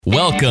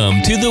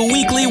Welcome to the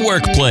Weekly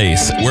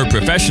Workplace, where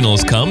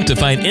professionals come to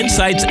find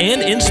insights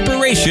and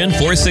inspiration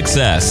for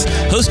success.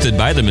 Hosted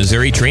by the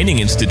Missouri Training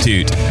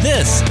Institute,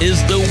 this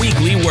is the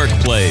Weekly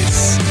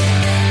Workplace.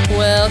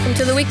 Welcome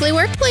to the Weekly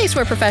Workplace,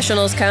 where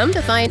professionals come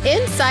to find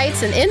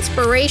insights and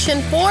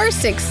inspiration for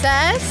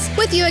success.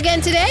 With you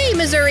again today,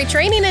 Missouri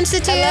Training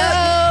Institute.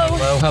 Hello.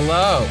 Hello,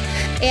 hello.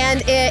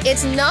 And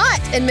it's not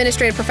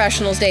Administrative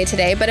Professionals Day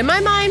today, but in my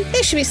mind,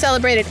 they should be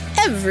celebrated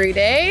every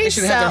day. They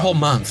should have their whole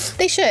month.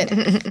 They should.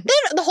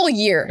 The whole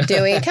year,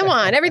 Dewey. Come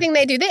on. Everything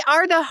they do. They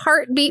are the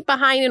heartbeat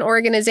behind an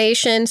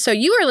organization. So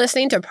you are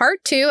listening to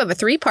part 2 of a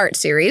 3-part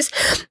series,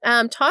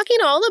 talking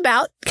all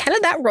about kind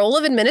of that role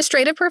of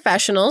administrative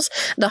professionals,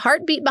 the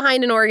heartbeat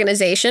behind an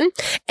organization.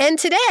 And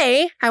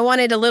today, I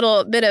wanted a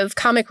little bit of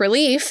comic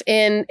relief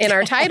in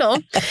our title.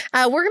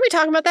 We're going to be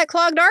talking about that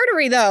clogged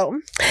artery,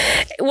 though.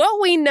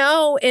 What we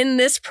know in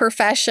this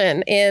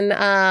profession, in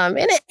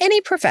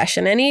any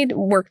profession, any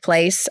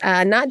workplace,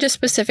 not just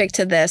specific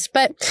to this,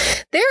 but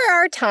there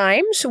are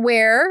times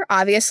where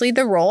obviously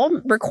the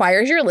role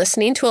requires you're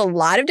listening to a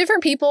lot of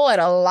different people at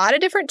a lot of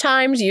different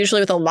times,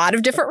 usually with a lot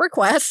of different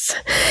requests.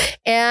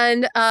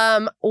 And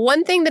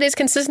one thing that is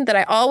consistent that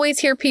I always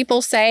hear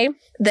people say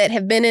that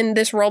have been in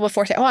this role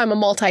before say, oh, I'm a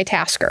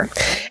multitasker.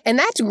 And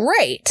that's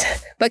great,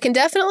 but can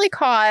definitely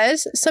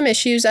cause some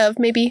issues of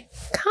maybe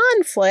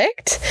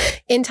conflict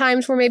in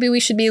times where maybe we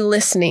should be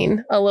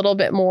listening a little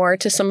bit more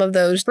to some of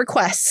those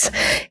requests.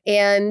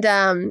 And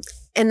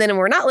then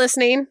we're not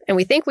listening and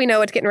we think we know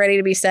what's getting ready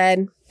to be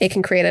said, it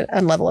can create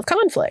a level of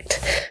conflict.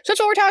 So that's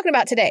what we're talking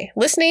about today.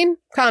 Listening,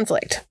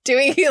 conflict.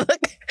 Dewey, you look...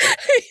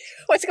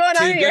 What's going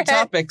on in your head? Two good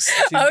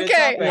topics.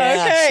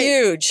 Okay.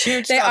 Huge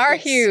They topics. are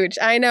huge.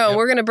 I know. Yep.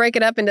 We're going to break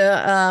it up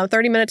into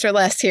 30 minutes or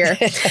less here.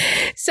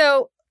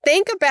 So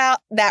think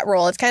about that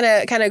role. It's kind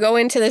of go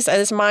into this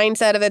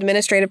mindset of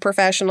administrative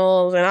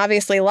professionals, and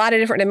obviously a lot of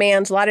different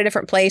demands, a lot of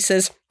different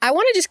places. I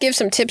want to just give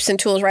some tips and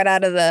tools right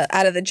out of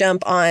the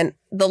jump on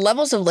the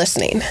levels of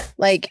listening.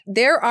 Like,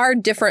 there are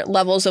different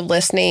levels of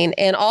listening,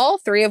 and all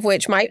 3 of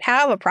which might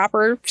have a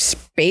proper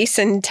space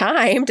and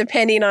time,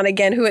 depending on,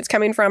 again, who it's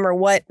coming from or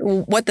what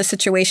the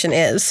situation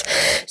is.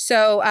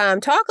 So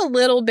talk a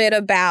little bit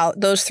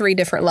about those 3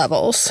 different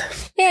levels.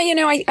 Yeah,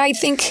 I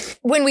think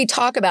when we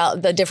talk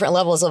about the different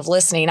levels of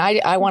listening,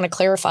 I want to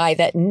clarify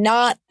that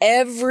not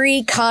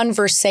every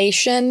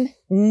conversation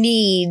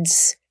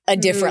needs a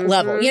different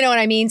level. You know what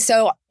I mean?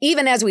 So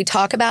even as we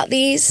talk about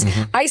these,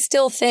 I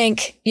still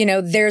think,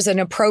 there's an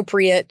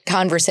appropriate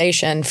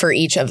conversation for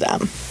each of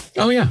them.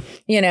 Oh, yeah.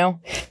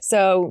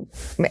 So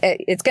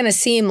it's going to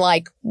seem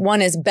like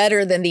one is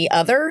better than the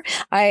other.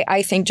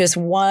 I think just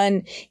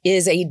one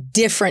is a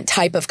different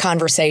type of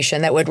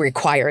conversation that would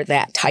require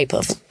that type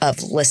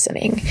of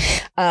listening.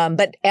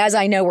 But as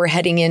I know we're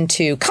heading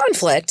into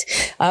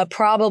conflict,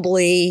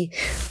 probably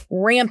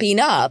ramping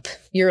up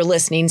your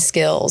listening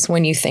skills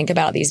when you think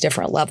about these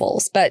different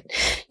levels. But,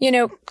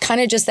 kind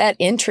of just that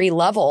entry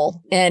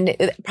level, and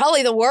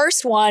probably the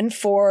worst one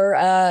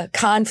for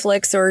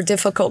conflicts or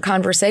difficult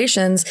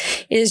conversations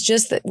is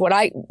just that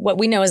what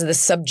we know as the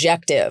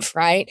subjective,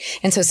 right?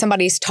 And so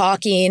somebody's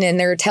talking and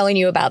they're telling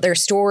you about their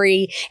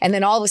story, and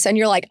then all of a sudden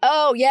you're like,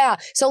 oh yeah,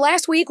 so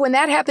last week when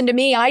that happened to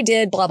me, I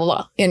did blah blah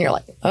blah, and you're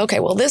like, okay,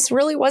 well this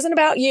really wasn't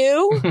about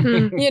you,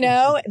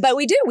 But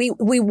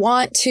we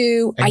want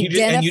to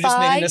identify. And you just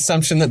made an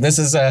assumption that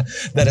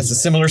it's a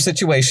similar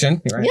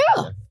situation, right?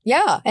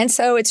 Yeah. And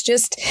so it's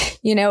just,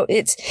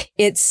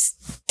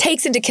 it's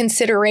takes into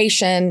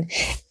consideration,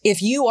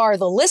 if you are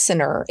the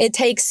listener, it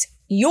takes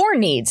your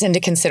needs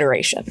into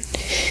consideration.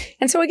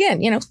 And so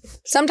again,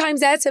 sometimes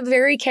that's a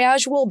very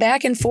casual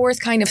back and forth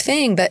kind of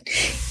thing, but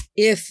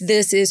if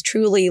this is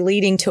truly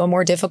leading to a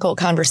more difficult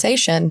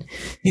conversation,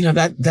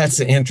 that's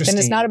interesting. Then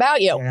it's not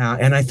about you. Yeah,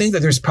 and I think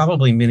that there's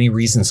probably many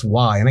reasons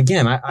why. And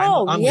again,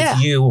 I'm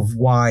with you of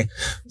why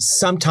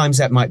sometimes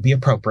that might be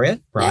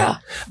appropriate, right? Yeah.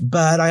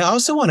 But I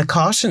also want to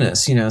caution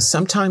us.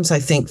 Sometimes I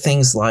think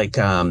things like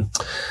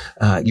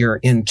your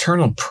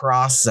internal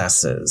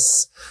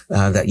processes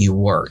that you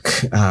work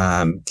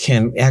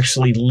can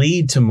actually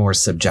lead to more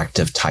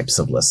subjective types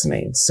of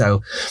listening.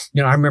 So,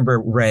 I remember,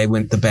 Ray,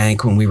 went to the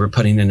bank when we were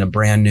putting in a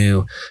brand new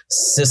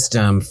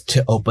system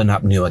to open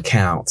up new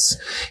accounts.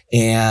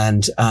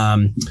 And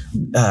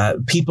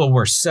people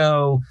were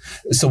so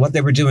what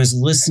they were doing is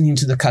listening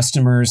to the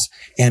customers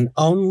and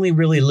only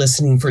really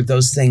listening for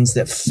those things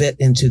that fit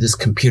into this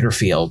computer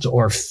field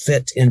or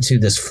fit into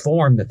this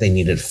form that they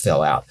needed to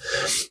fill out.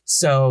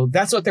 So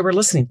that's what they were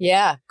listening to.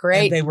 Yeah,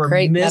 great. And they were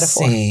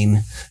missing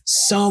metaphor.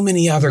 So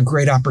many other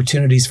great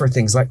opportunities for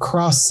things like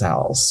cross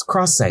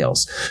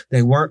sales.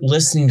 They weren't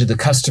listening to the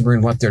customer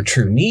and what their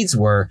true needs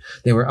were.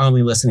 They were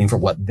only listening for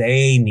what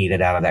they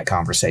needed out of that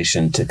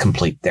conversation to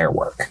complete their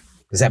work.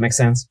 Does that make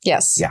sense?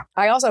 Yes. Yeah.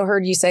 I also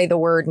heard you say the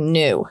word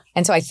new.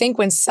 And so I think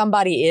when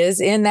somebody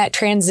is in that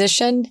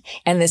transition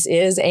and this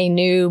is a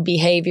new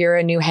behavior,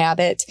 a new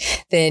habit,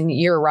 then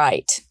you're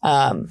right.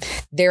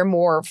 They're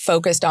more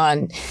focused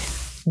on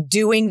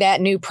doing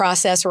that new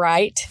process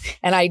right.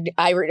 And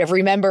I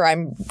remember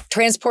I'm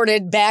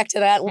transported back to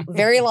that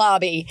very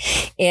lobby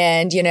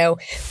and,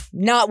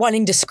 not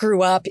wanting to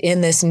screw up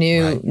in this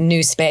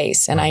new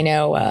space. And I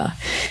know,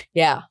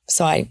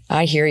 so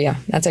I hear you.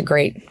 That's a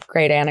great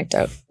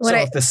anecdote.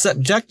 So the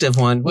subjective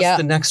one, what's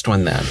the next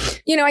one then?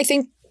 I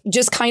think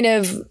just kind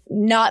of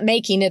not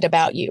making it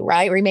about you,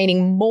 right?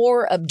 Remaining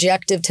more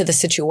objective to the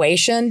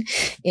situation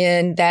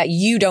in that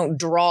you don't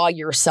draw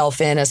yourself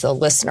in as a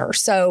listener.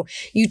 So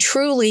you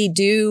truly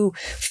do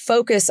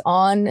focus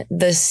on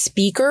the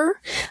speaker.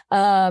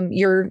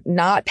 You're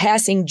not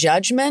passing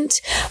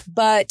judgment,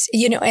 but,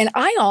 and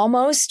I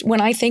almost,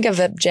 when I think of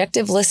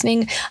objective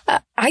listening,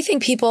 I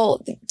think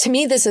to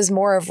me, this is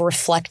more of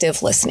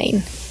reflective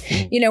listening,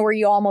 where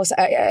you almost,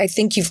 I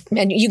think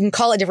and you can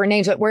call it different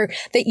names, but where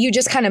that you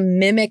just kind of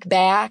mimic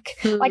back,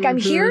 like I'm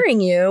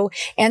hearing you.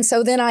 And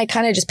so then I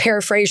kind of just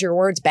paraphrase your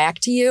words back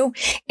to you.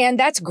 And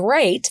that's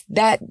great.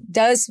 That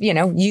does,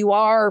 you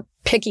are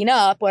picking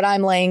up what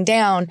I'm laying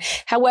down.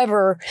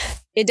 However,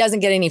 it doesn't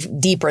get any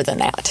deeper than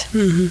that.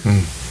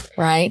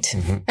 Right.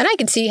 And I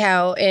could see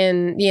how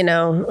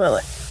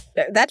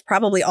that's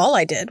probably all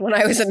I did when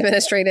I was an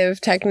administrative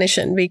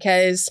technician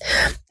because,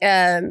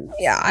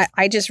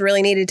 I just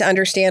really needed to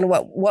understand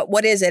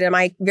what is it? Am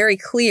I very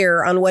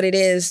clear on what it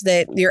is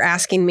that you're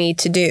asking me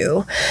to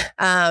do?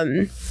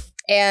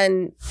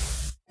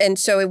 And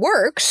so it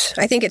works.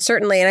 I think it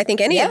certainly, and I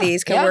think any of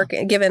these can work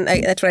given,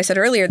 that's what I said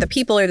earlier, the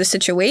people or the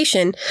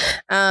situation.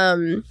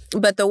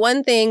 But the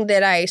one thing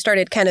that I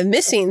started kind of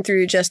missing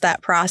through just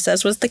that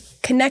process was the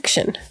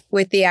connection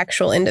with the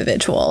actual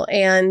individual.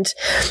 And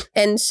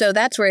so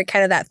that's where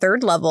kind of that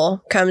third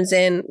level comes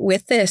in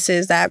with this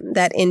is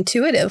that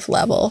intuitive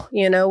level,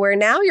 where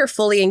now you're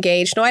fully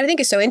engaged. No, I think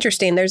it's so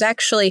interesting. There's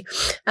actually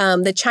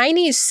the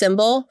Chinese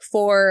symbol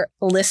for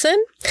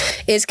listen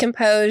is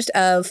composed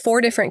of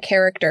 4 different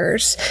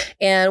characters.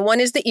 And one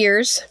is the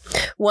ears,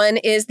 one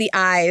is the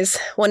eyes,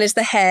 one is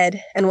the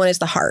head, and one is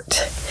the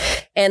heart.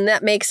 And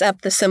that makes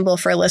up the symbol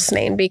for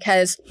listening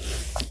because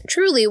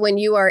truly when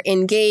you are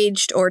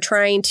engaged or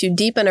trying to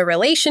deepen a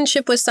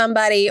relationship with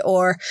somebody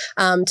or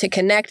to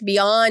connect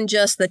beyond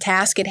just the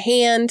task at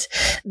hand,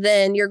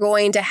 then you're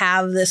going to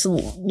have this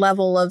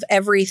level of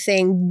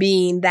everything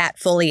being that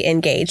fully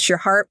engaged. Your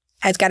heart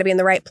has got to be in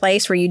the right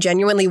place where you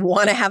genuinely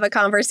want to have a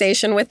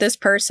conversation with this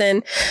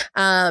person.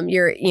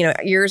 Your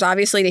ears,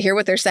 obviously, to hear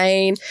what they're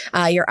saying.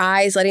 Your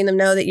eyes, letting them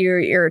know that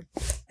you're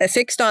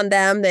fixed on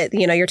them, that,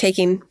 you're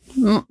taking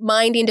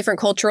minding different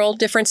cultural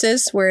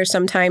differences where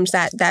sometimes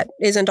that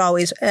isn't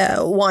always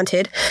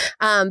wanted.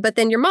 But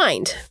then your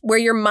mind, where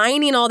you're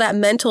minding all that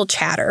mental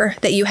chatter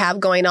that you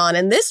have going on.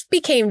 And this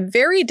became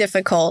very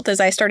difficult as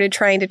I started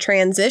trying to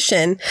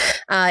transition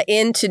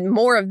into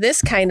more of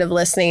this kind of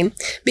listening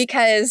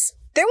because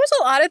there was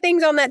a lot of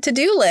things on that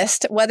to-do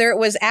list, whether it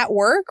was at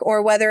work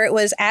or whether it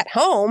was at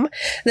home,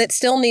 that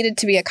still needed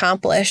to be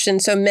accomplished.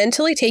 And so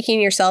mentally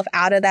taking yourself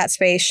out of that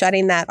space,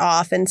 shutting that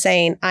off and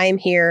saying, I'm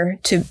here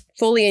to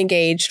fully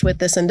engaged with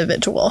this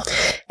individual.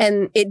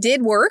 And it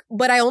did work,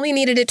 but I only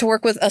needed it to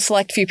work with a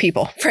select few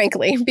people,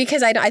 frankly,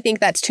 because I think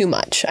that's too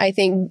much. I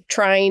think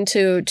trying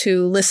to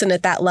listen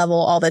at that level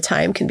all the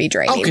time can be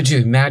draining. Oh, could you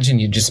imagine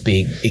you'd just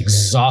be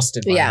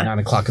exhausted by 9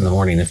 o'clock in the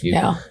morning if you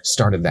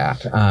started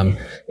that?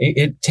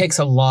 It takes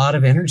a lot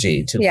of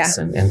energy to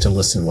listen and to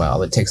listen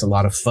well. It takes a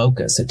lot of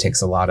focus. It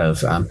takes a lot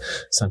of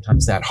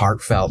sometimes that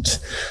heartfelt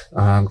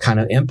kind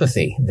of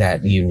empathy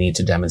that you need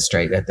to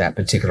demonstrate at that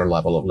particular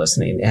level of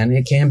listening. And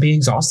it can be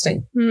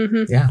exhausting.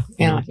 Mm-hmm.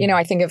 Yeah.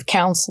 I think of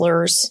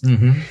counselors,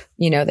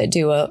 that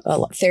do a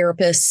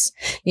therapists,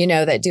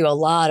 that do a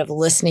lot of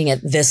listening at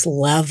this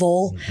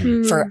level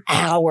for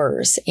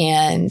hours.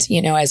 And,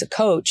 as a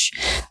coach,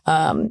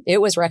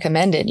 it was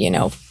recommended,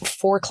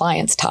 4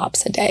 clients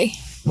tops a day.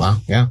 Wow.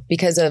 Yeah.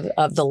 Because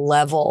of the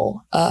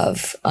level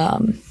of,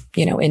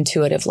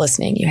 intuitive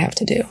listening you have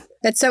to do.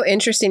 That's so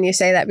interesting you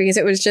say that because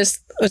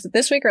was it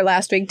this week or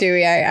last week,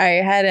 Dewey?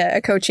 I had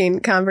a coaching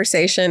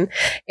conversation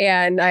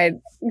and I'd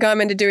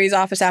gone into Dewey's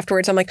office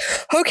afterwards. I'm like,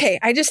 okay,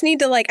 I need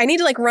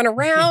to run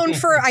around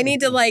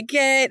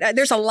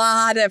there's a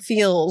lot of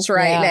feels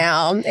right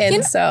now.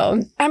 And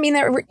so,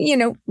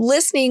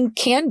 listening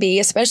can be,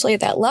 especially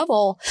at that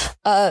level,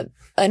 an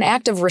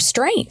act of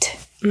restraint.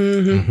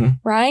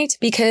 Right?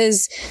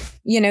 Because,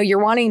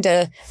 you're wanting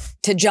to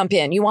jump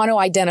in. You want to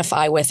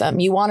identify with them.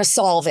 You want to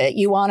solve it.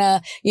 You want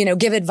to,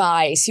 give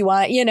advice. You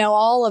want,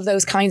 all of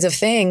those kinds of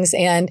things.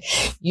 And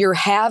you're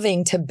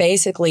having to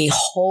basically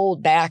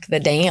hold back the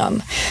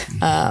dam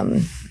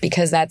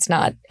because that's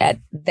not at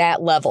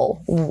that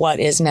level what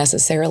is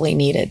necessarily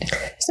needed.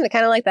 Isn't it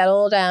kind of like that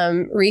old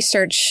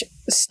research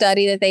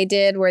study that they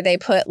did where they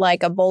put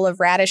like a bowl of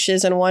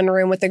radishes in one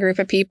room with a group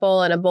of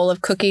people and a bowl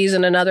of cookies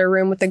in another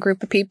room with a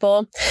group of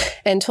people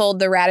and told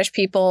the radish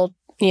people,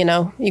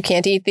 you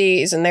can't eat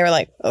these. And they were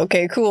like,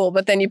 okay, cool.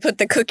 But then you put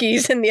the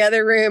cookies in the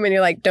other room and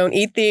you're like, don't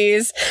eat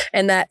these.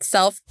 And that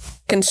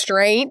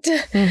self-constraint.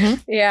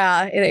 Mm-hmm.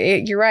 Yeah,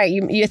 you're right.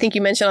 I think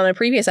you mentioned on a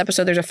previous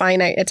episode, it's a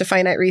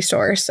finite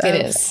resource.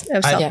 Of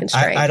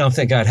self-constraint. I don't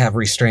think I'd have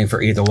restraint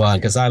for either one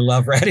because I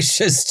love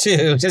radishes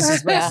too, just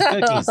as much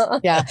as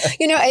cookies. Yeah.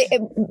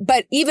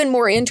 But even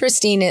more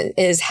interesting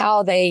is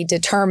how they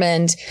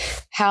determined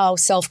how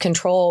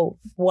self-control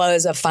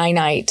was a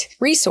finite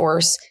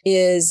resource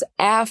is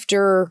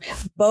after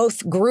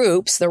both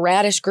groups, the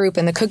radish group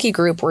and the cookie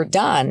group, were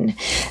done,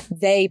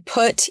 they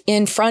put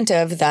in front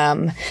of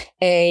them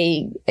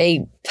a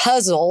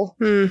puzzle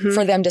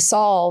for them to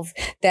solve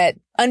that,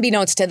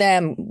 unbeknownst to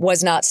them,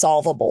 was not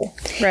solvable.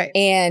 Right.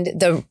 And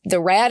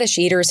the radish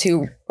eaters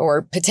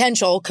or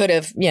potential could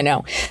have,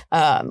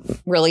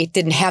 really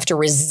didn't have to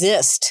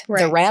resist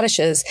the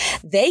radishes.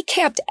 They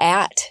kept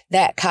at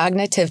that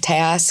cognitive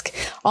task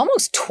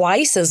almost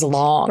twice as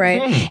long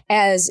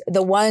as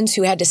the ones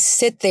who had to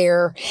sit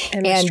there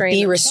and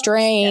be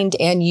restrained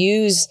and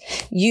use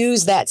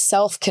that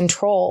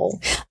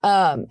self-control.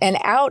 And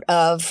out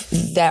of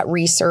that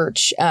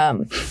research,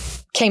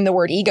 came the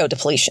word ego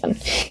depletion.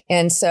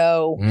 And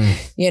so,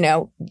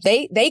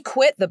 they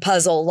quit the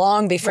puzzle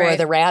long before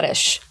the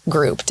radish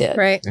group did.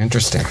 Right.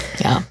 Interesting.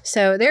 Yeah.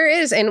 So there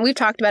is, and we've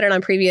talked about it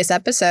on previous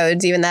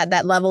episodes, even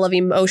that level of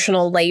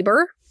emotional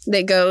labor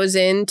that goes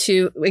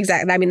into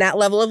that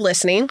level of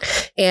listening.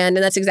 And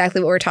that's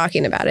exactly what we're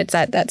talking about. It's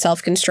that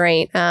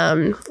self-constraint.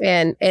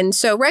 And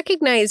so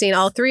recognizing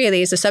all three of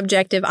these, the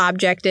subjective,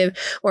 objective,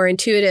 or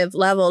intuitive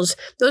levels,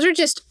 those are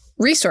just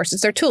resources.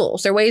 They're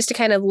tools. They're ways to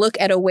kind of look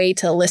at a way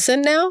to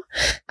listen now.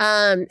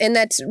 And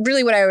that's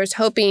really what I was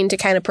hoping to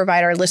kind of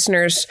provide our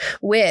listeners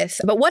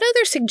with. But what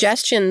other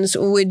suggestions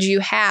would you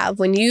have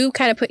when you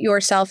kind of put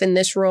yourself in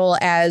this role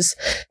as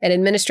an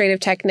administrative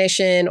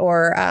technician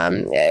or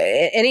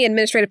any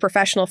administrative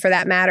professional for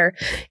that matter,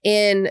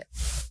 in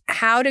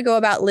how to go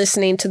about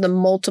listening to the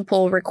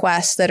multiple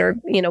requests that are,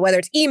 whether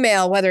it's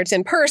email, whether it's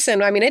in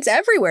person. I mean, it's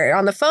everywhere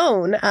on the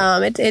phone.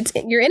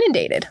 You're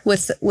inundated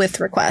with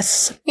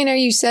requests.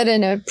 You said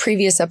in a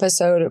previous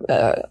episode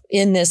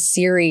in this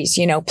series,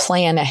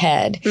 plan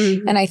ahead.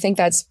 Mm-hmm. And I think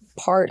that's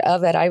part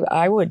of it.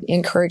 I would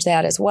encourage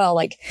that as well.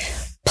 Like,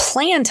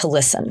 plan to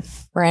listen,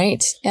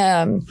 right?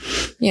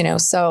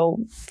 So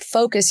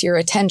focus your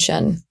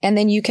attention, and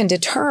then you can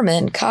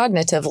determine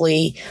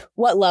cognitively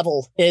what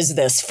level is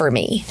this for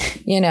me,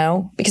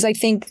 because I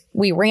think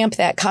we ramp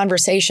that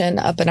conversation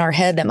up in our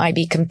head that might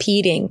be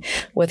competing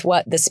with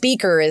what the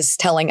speaker is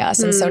telling us.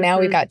 And so now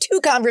we've got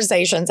two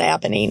conversations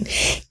happening.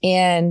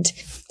 And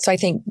so I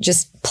think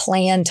just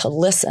plan to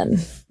listen.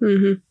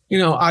 Mm-hmm.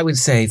 I would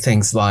say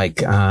things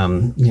like,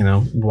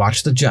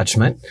 watch the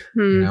judgment.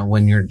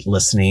 When you're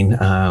listening,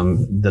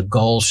 the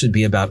goal should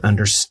be about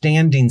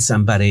understanding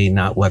somebody,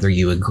 not whether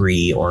you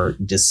agree or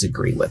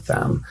disagree with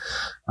them.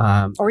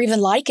 Or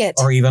even like it.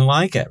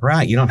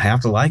 Right. You don't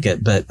have to like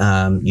it, but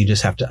you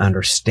just have to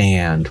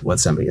understand what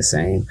somebody is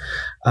saying.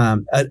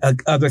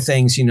 Other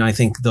things, I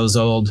think those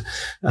old,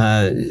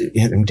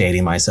 I'm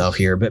dating myself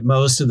here, but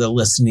most of the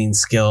listening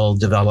skill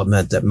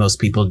development that most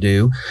people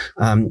do,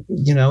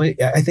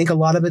 I think a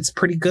lot of it's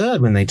pretty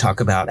good when they talk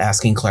about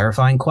asking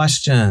clarifying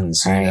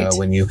questions,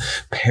 when you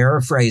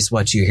paraphrase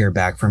what you hear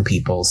back from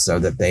people so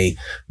that they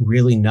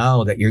really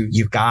know that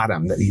you've got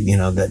them,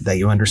 that, that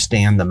you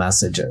understand the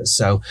messages.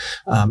 So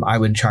I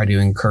would try to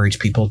encourage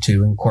people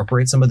to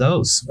incorporate some of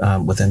those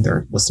within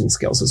their listening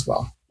skills as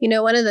well.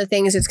 One of the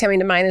things that's coming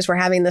to mind as we're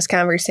having this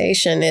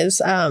conversation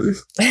is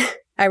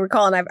I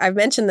recall, and I've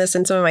mentioned this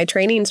in some of my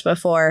trainings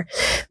before,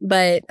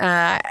 but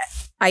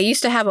I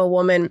used to have a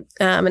woman,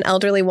 an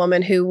elderly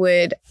woman who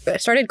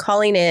started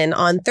calling in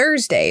on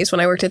Thursdays when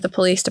I worked at the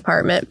police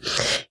department.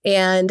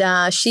 And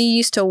she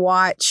used to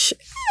watch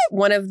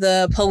one of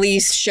the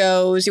police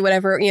shows,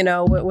 whatever,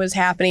 what was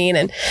happening.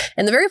 And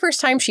the very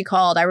first time she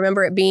called, I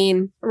remember it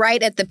being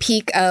right at the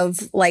peak of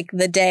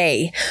the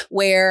day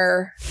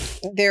where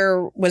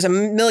there was a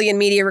million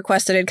media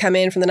requests that had come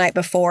in from the night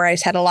before. I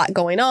just had a lot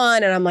going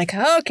on. And I'm like,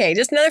 okay,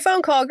 just another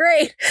phone call.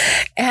 Great.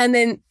 And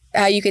then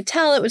you could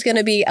tell it was going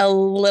to be a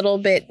little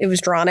bit, it was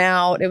drawn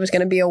out. It was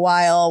going to be a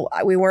while.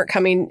 We weren't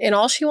coming. And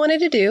all she wanted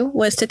to do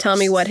was to tell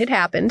me what had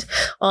happened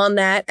on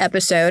that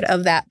episode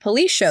of that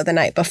police show the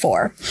night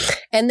before.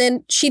 And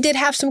then she did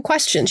have some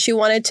questions. She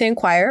wanted to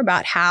inquire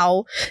about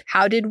how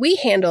did we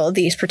handle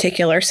these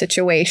particular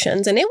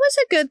situations? And it was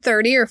a good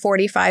 30 or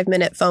 45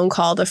 minute phone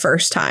call the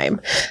first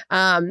time.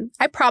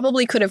 I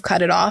probably could have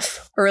cut it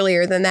off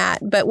earlier than that.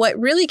 But what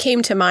really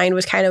came to mind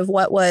was kind of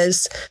what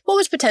was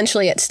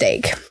potentially at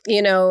stake,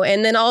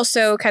 and then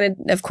also kind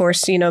of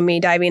course, me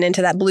diving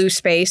into that blue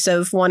space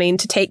of wanting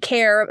to take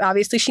care.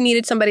 Obviously, she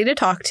needed somebody to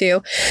talk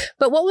to.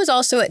 But what was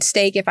also at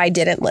stake if I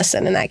didn't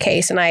listen in that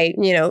case? And I,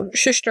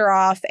 shushed her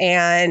off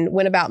and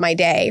went about my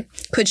day.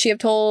 Could she have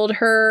told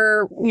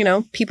her,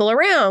 people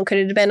around? Could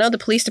it have been, the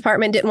police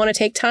department didn't want to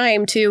take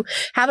time to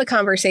have a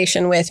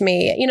conversation with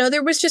me?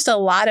 There was just a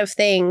lot of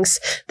things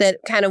that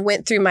kind of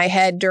went through my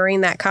head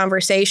during that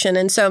conversation.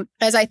 And so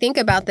as I think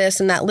about this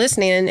and that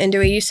listening, and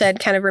Dewey, you said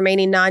kind of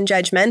remaining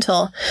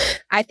non-judgmental,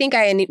 I think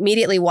I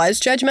immediately was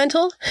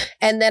judgmental.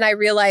 And then I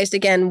realized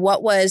again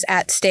what was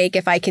at stake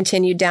if I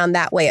continued down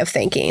that way of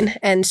thinking.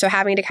 And so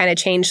having to kind of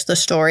change the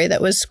story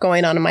that was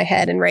going on in my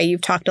head. And Ray,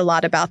 you've talked a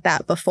lot about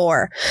that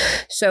before.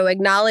 So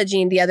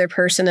acknowledging the other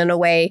person in a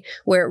way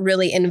where it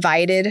really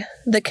invited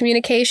the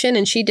communication.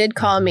 And she did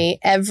call me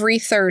every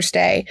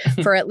Thursday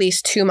for at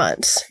least 2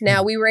 months.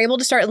 Now we were able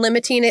to start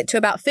limiting it to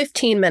about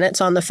 15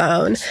 minutes on the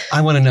phone.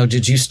 I want to know,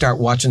 did you start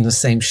watching the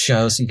same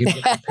show so you could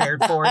get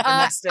prepared for it the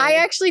next day? I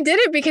actually did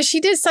it because she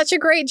did such a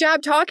great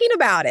job talking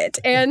about it.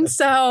 And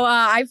so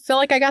I feel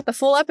like I got the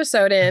full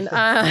episode in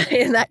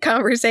that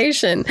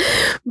conversation.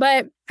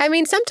 But I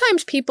mean,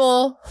 sometimes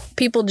people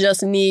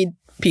just need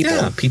people.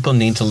 Yeah, people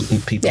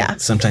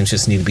sometimes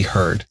just need to be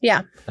heard.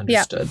 Yeah.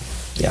 Understood.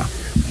 Yeah.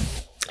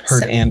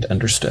 Heard and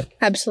understood.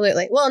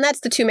 Absolutely. Well, and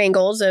that's the two main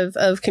goals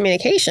of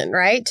communication,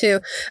 right?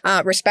 To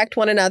respect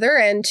one another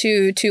and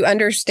to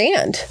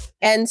understand.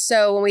 And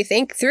so when we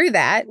think through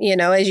that,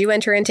 as you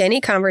enter into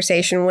any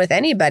conversation with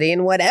anybody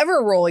in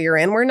whatever role you're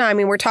in,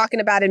 we're talking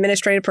about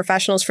administrative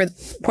professionals for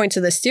points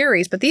of the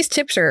series, but these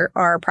tips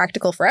are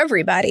practical for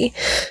everybody.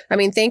 I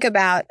mean, think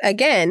about,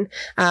 again,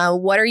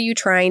 what are you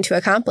trying to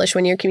accomplish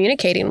when you're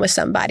communicating with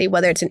somebody,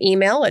 whether it's an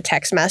email, a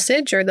text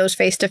message, or those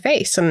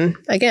face-to-face? And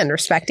again,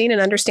 respecting and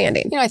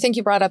understanding. I think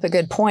you brought up a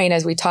good point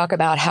as we talk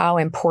about how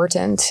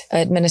important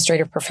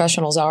administrative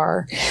professionals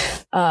are,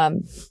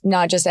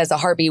 not just as a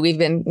heartbeat. We've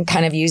been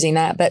kind of using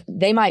that, but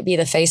they might be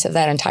the face of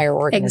that entire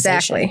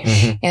organization. Exactly.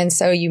 Mm-hmm. And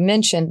so you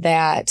mentioned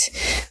that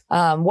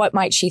what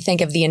might she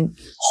think of the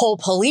whole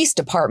police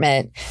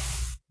department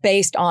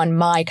based on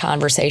my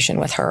conversation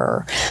with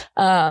her.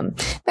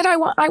 But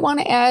I want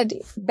to add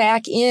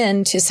back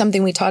into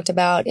something we talked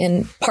about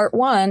in part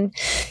 1,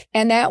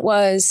 and that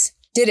was,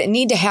 did it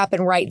need to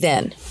happen right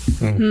then?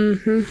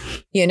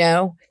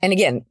 Mm-hmm. And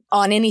again,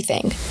 on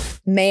anything,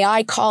 may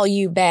I call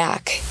you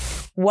back?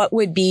 What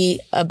would be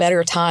a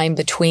better time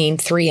between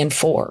 3 and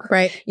 4?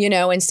 Right.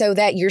 And so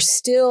that you're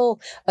still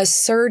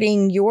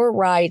asserting your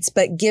rights,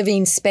 but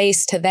giving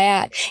space to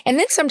that. And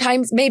then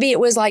sometimes maybe it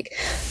was like,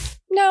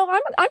 no,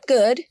 I'm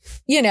good,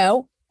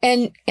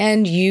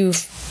 and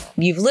you've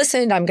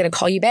listened. I'm going to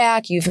call you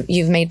back.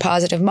 You've made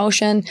positive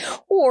motion,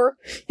 or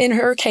in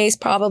her case,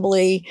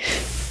 probably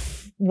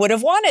would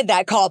have wanted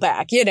that call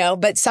back,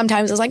 but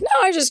sometimes it's like, no,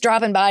 I was just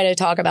dropping by to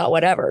talk about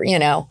whatever,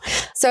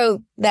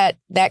 so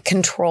that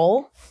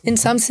control in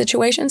some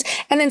situations.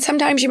 And then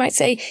sometimes you might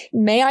say,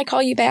 may I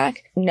call you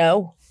back?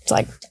 No. It's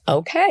like,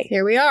 okay,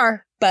 here we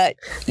are. But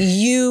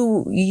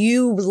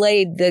you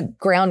laid the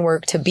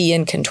groundwork to be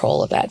in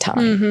control of that time.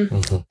 Mm-hmm.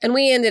 Mm-hmm. And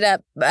we ended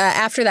up,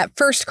 after that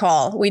first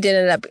call, we did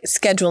end up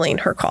scheduling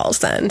her calls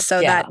then.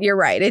 So that, you're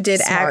right. It did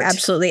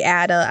absolutely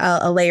add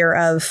a layer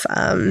of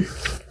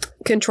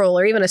control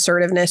or even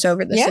assertiveness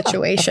over the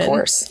situation. Of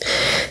course.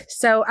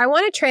 So I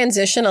want to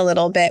transition a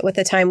little bit with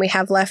the time we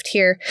have left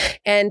here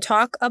and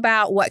talk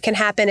about what can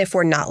happen if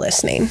we're not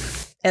listening.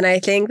 And I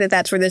think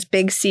that's where this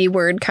big C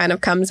word kind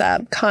of comes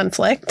up,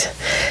 conflict.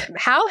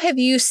 How have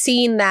you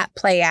seen that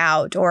play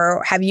out,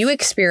 or have you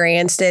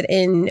experienced it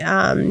in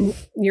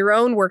your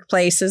own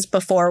workplaces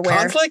before? Where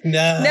conflict?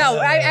 No.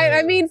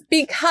 I mean,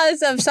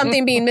 because of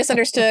something being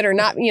misunderstood or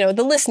not,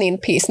 the listening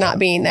piece not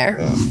being there.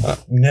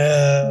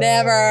 No.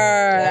 Never.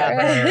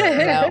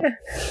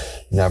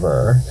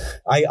 Never.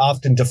 I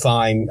often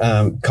define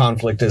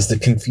conflict as the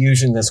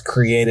confusion that's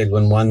created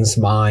when one's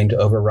mind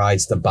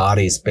overrides the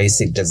body's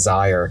basic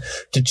desire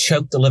to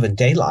choke the living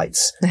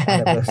daylights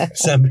out of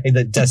somebody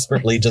that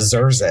desperately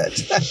deserves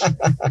it.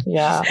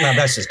 Yeah. No,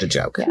 that's just a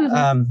joke.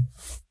 Yeah.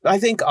 I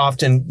think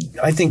often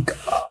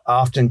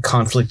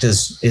conflict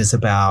is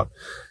about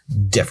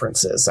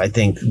differences. I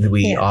think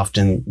we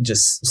often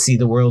just see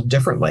the world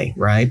differently,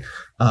 right?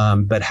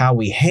 But how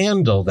we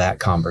handle that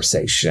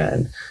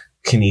conversation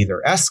can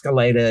either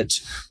escalate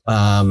it,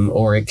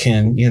 or it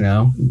can,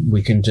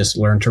 we can just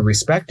learn to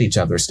respect each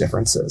other's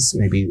differences,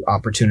 maybe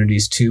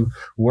opportunities to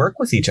work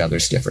with each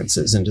other's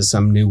differences into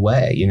some new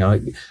way.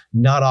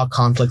 Not all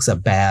conflict's a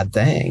bad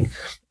thing.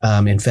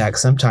 In fact,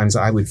 sometimes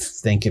I would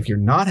think if you're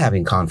not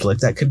having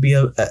conflict, that could be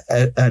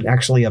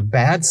actually a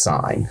bad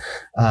sign.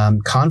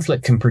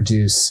 Conflict can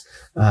produce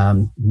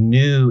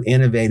new,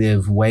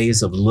 innovative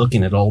ways of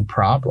looking at old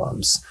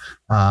problems.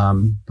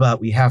 But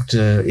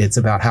it's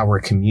about how we're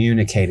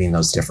communicating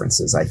those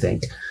differences, I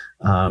think,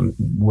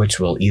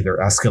 which will either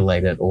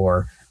escalate it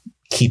or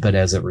keep it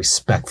as a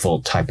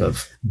respectful type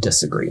of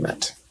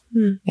disagreement.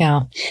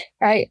 Yeah,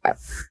 I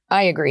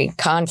agree.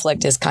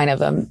 Conflict is kind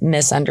of a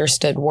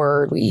misunderstood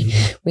word. We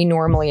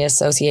normally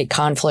associate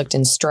conflict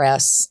and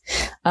stress.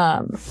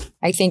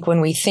 I think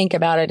when we think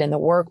about it in the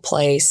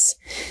workplace,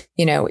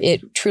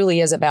 it truly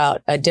is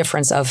about a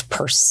difference of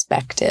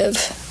perspective,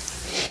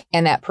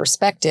 and that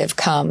perspective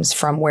comes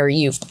from where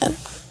you've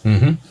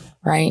been,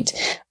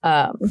 right?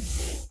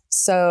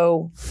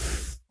 So,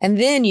 and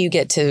then you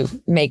get to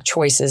make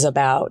choices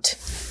about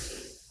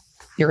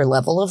your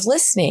level of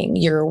listening,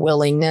 your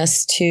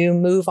willingness to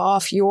move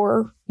off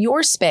your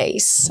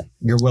space,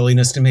 your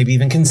willingness to maybe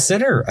even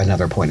consider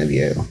another point of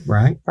view,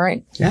 right?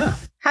 Right. Yeah.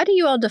 How do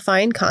you all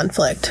define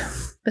conflict?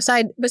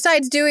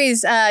 Besides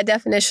Dewey's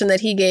definition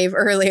that he gave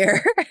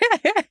earlier,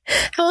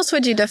 how else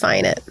would you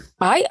define it?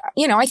 I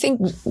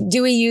think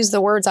Dewey used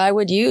the words I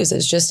would use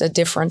as just a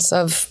difference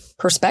of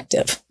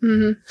perspective.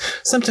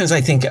 Sometimes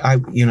I think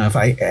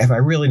if I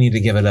really need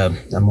to give it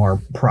a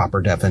more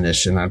proper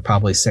definition, I'd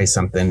probably say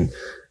something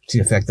to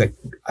the effect that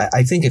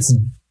I think it's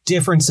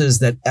differences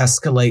that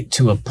escalate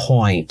to a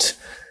point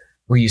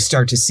where you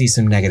start to see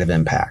some negative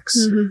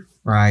impacts,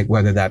 right?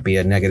 Whether that be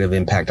a negative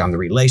impact on the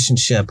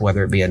relationship,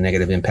 whether it be a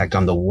negative impact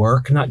on the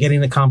work not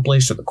getting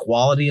accomplished or the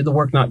quality of the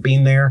work not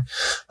being there.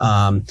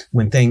 In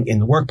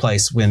the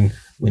workplace, when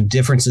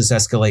differences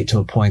escalate to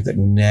a point that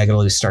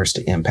negatively starts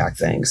to impact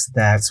things,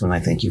 that's when I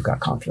think you've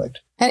got conflict.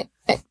 And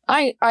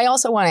I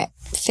also want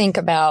to think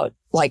about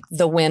like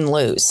the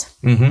win-lose.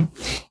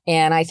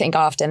 And I think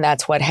often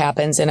that's what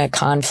happens in a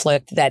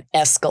conflict that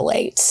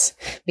escalates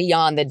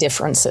beyond the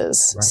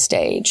differences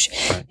stage,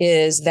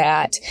 is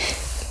that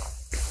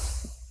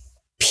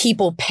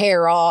people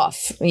pair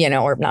off,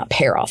 or not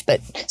pair off,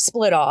 but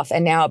split off.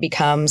 And now it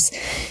becomes,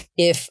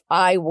 if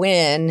I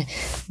win,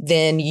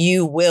 then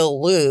you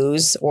will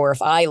lose. Or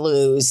if I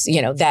lose,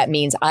 that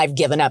means I've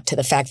given up to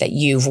the fact that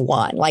you've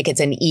won. Like it's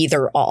an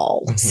either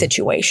all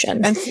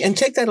situation. And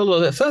take that a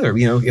little bit further.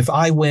 If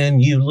I win,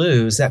 you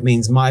lose, that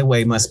means my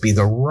way must be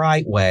the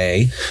right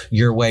way.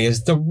 Your way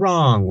is the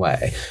wrong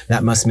way.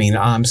 That must mean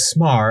I'm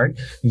smart.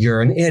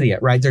 You're an idiot,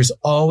 right? There's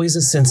always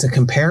a sense of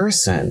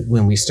comparison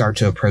when we start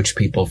to approach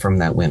people from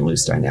that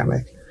win-lose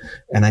dynamic.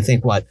 And I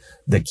think what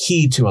the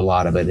key to a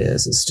lot of it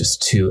is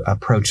just to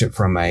approach it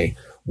from a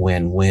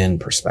win-win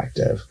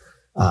perspective.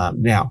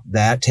 Now,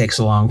 that takes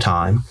a long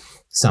time.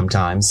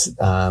 Sometimes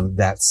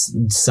that's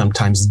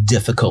sometimes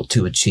difficult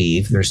to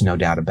achieve. There's no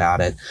doubt about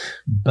it.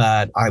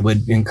 But I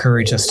would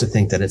encourage us to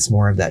think that it's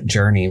more of that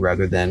journey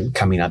rather than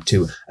coming up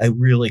to a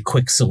really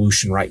quick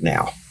solution right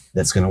now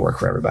that's going to work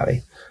for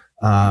everybody.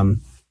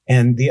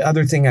 And the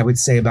other thing I would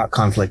say about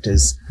conflict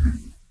is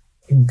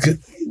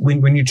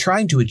when you're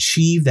trying to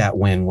achieve that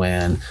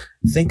win-win,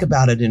 think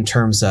about it in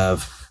terms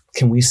of,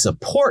 can we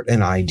support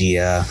an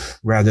idea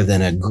rather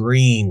than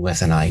agreeing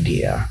with an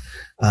idea?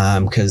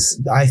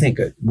 Because I think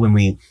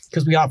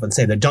because we often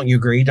say that, don't you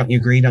agree? Don't you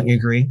agree? Don't you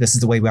agree? This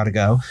is the way we ought to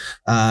go.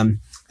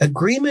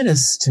 Agreement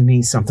is, to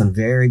me, something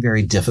very,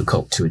 very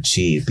difficult to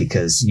achieve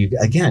because you,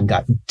 again,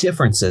 got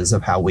differences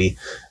of how we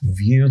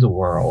view the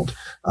world.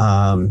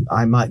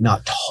 I might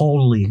not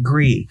totally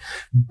agree,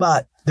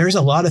 but there's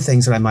a lot of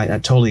things that I might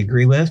not totally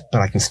agree with,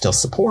 but I can still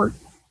support.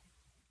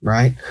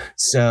 Right.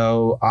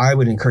 So I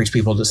would encourage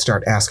people to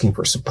start asking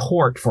for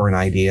support for an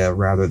idea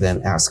rather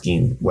than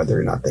asking whether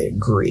or not they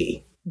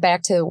agree.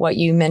 Back to what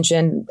you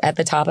mentioned at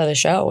the top of the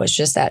show, is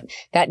just that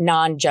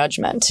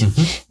non-judgment.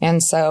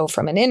 And so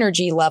from an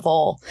energy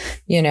level,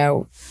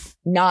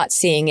 not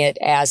seeing it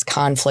as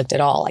conflict at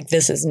all. Like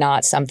this is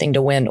not something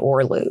to win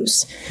or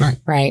lose.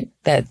 Right.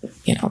 That,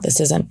 this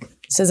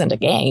isn't a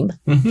game.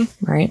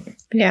 Right.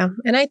 Yeah.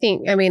 And I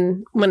think,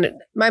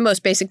 when my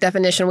most basic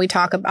definition, we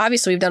talk about,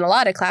 obviously we've done a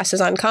lot of classes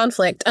on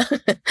conflict.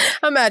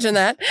 Imagine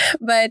that.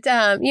 But,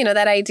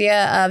 that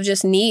idea of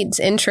just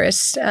needs,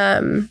 interests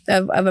of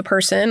a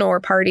person or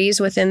parties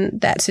within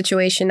that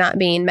situation not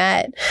being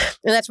met.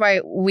 And that's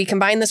why we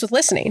combine this with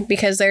listening,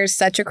 because there's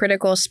such a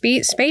critical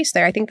space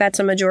there. I think that's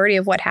a majority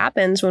of what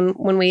happens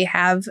when we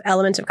have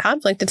elements of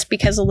conflict. It's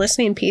because the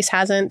listening piece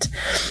hasn't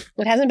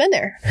been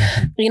there,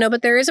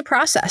 but there is a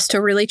process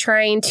to really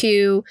trying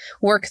to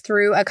work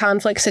through a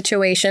conflict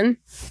situation.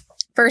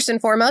 First and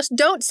foremost,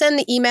 don't send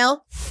the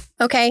email.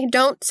 Okay,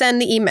 don't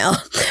send the email.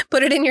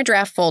 Put it in your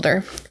draft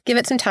folder. Give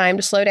it some time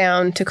to slow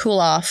down, to cool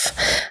off.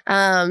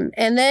 And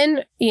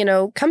then,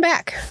 come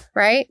back,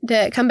 right?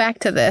 Come back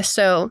to this.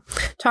 So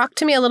talk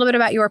to me a little bit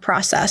about your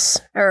process.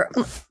 Or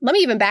let me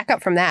even back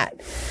up from that.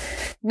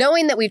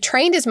 Knowing that we've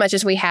trained as much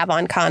as we have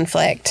on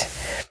conflict,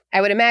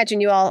 I would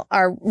imagine you all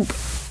are,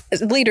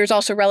 as leaders,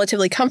 also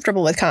relatively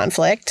comfortable with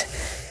conflict.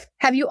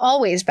 Have you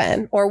always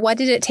been, or what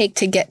did it take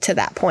to get to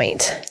that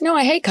point? No,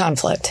 I hate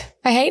conflict.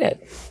 I hate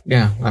it.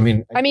 Yeah.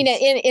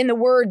 In the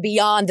word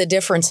beyond the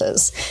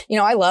differences,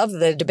 I love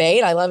the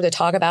debate. I love to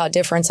talk about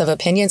difference of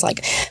opinions,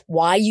 like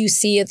why you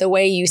see it the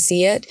way you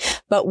see it.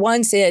 But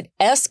once it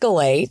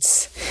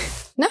escalates,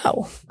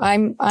 no,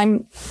 I'm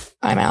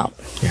I'm out.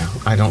 Yeah,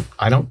 I don't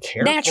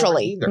care.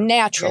 Naturally.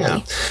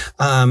 Yeah.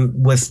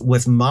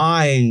 With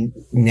my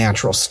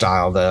natural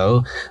style,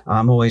 though,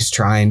 I'm always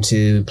trying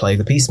to play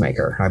the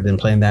peacemaker. I've been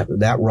playing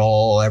that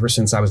role ever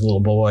since I was a little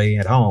boy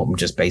at home,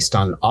 just based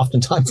on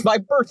oftentimes my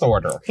birth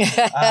order,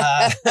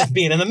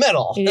 being in the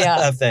middle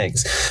of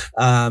things,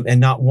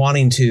 and not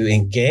wanting to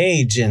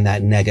engage in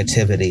that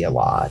negativity a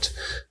lot.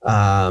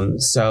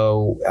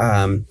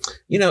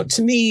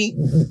 To me,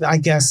 I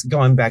guess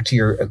going back to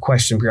your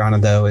question, Brianna,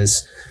 though,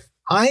 is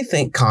I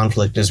think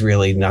conflict is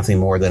really nothing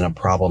more than a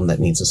problem that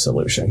needs a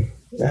solution.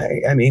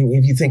 I mean,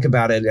 if you think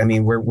about it, I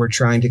mean, we're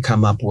trying to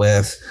come up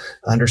with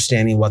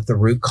understanding what the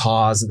root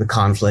cause of the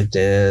conflict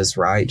is,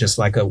 right? Just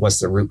like what's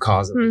the root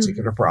cause of a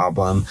particular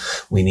problem.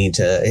 We need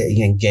to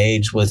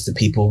engage with the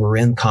people we're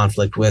in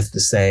conflict with to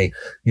say,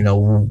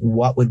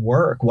 what would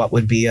work? What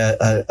would be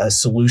a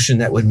solution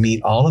that would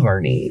meet all of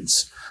our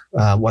needs?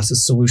 What's a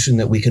solution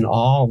that we can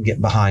all get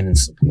behind and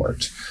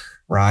support?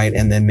 Right.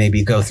 And then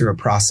maybe go through a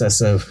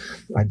process of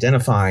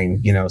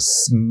identifying,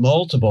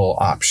 multiple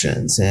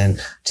options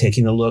and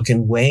taking a look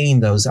and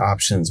weighing those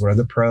options. What are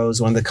the pros?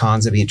 What are the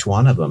cons of each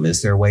one of them?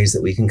 Is there ways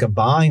that we can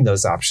combine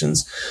those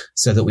options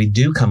so that we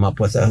do come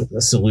up with a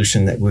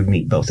solution that would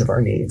meet both of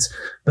our needs?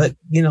 But,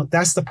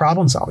 that's the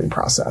problem solving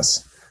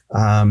process.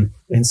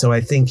 And so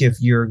I think if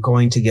you're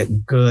going to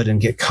get good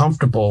and get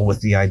comfortable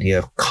with the idea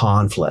of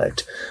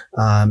conflict,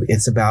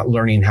 it's about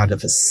learning how to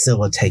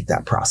facilitate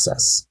that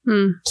process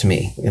to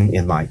me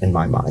in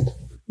my mind.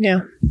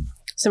 Yeah.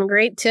 Some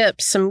great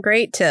tips.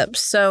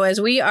 So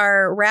as we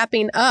are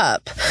wrapping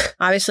up,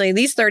 obviously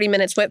these 30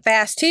 minutes went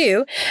fast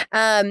too.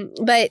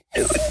 But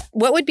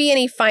what would be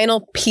any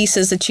final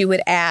pieces that you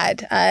would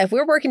add? If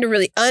we're working to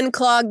really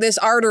unclog this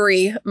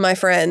artery, my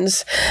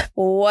friends,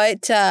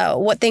 what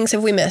things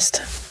have we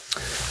missed?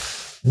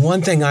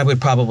 One thing I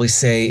would probably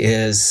say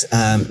is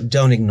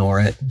don't ignore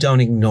it.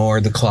 Don't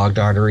ignore the clogged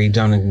artery.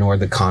 Don't ignore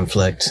the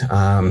conflict.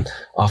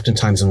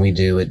 Oftentimes when we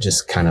do, it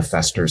just kind of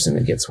festers and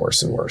it gets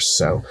worse and worse.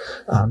 So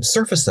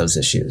surface those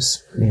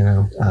issues,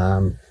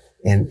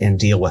 and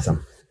deal with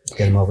them.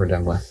 Get them over and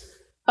done with.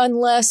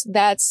 Unless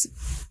that's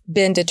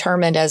been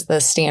determined as the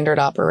standard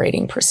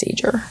operating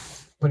procedure.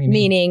 What do you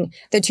mean? Meaning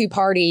the two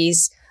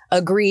parties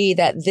agree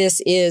that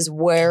this is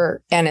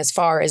where and as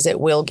far as it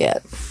will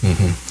get.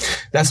 Mm-hmm.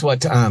 That's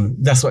what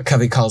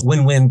Covey calls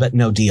win-win, but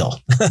no deal.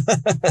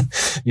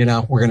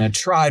 We're going to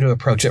try to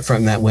approach it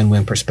from that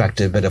win-win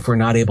perspective. But if we're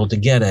not able to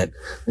get it,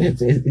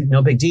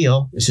 no big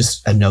deal. It's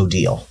just a no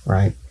deal,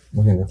 right?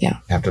 We're going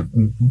to have to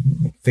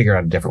figure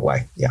out a different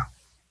way. Yeah.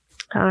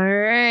 All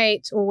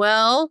right.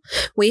 Well,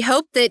 we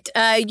hope that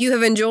you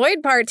have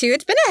enjoyed part 2.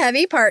 It's been a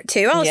heavy part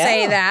 2, I'll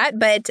say that.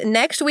 But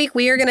next week,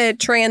 we are going to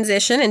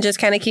transition and just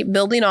kind of keep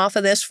building off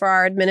of this for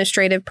our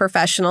administrative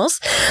professionals.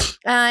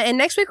 And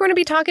next week, we're going to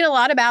be talking a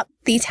lot about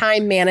the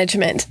time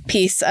management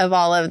piece of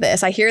all of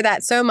this. I hear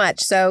that so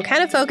much. So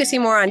kind of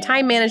focusing more on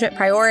time management,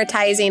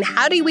 prioritizing.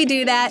 How do we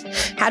do that?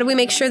 How do we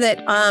make sure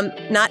that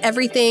not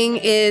everything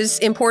is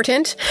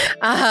important?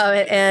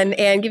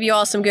 And give you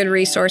all some good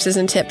resources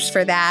and tips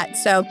for that.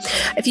 So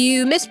if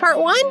you missed part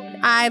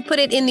 1, I put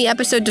it in the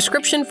episode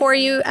description for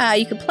you.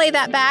 You can play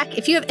that back.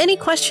 If you have any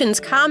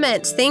questions,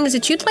 comments, things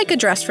that you'd like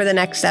addressed for the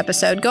next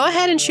episode, go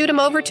ahead and shoot them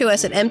over to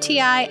us at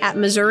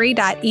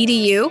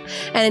mti@missouri.edu.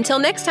 And until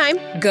next time,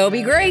 go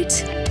be great.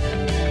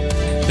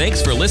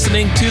 Thanks for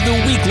listening to The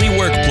Weekly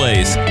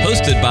Workplace,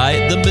 hosted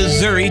by the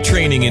Missouri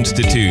Training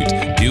Institute.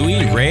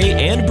 Dewey, Ray,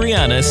 and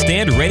Brianna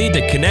stand ready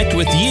to connect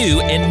with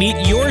you and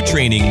meet your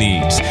training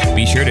needs.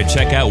 Be sure to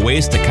check out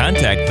ways to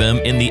contact them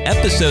in the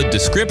episode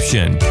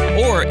description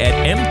or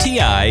at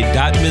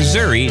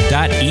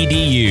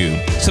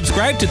mti.missouri.edu.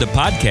 Subscribe to the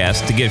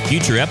podcast to get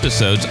future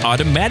episodes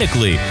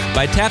automatically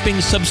by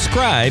tapping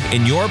subscribe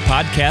in your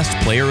podcast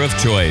player of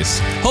choice.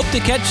 Hope to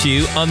catch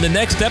you on the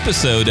next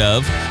episode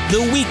of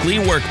The Weekly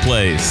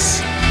Workplace.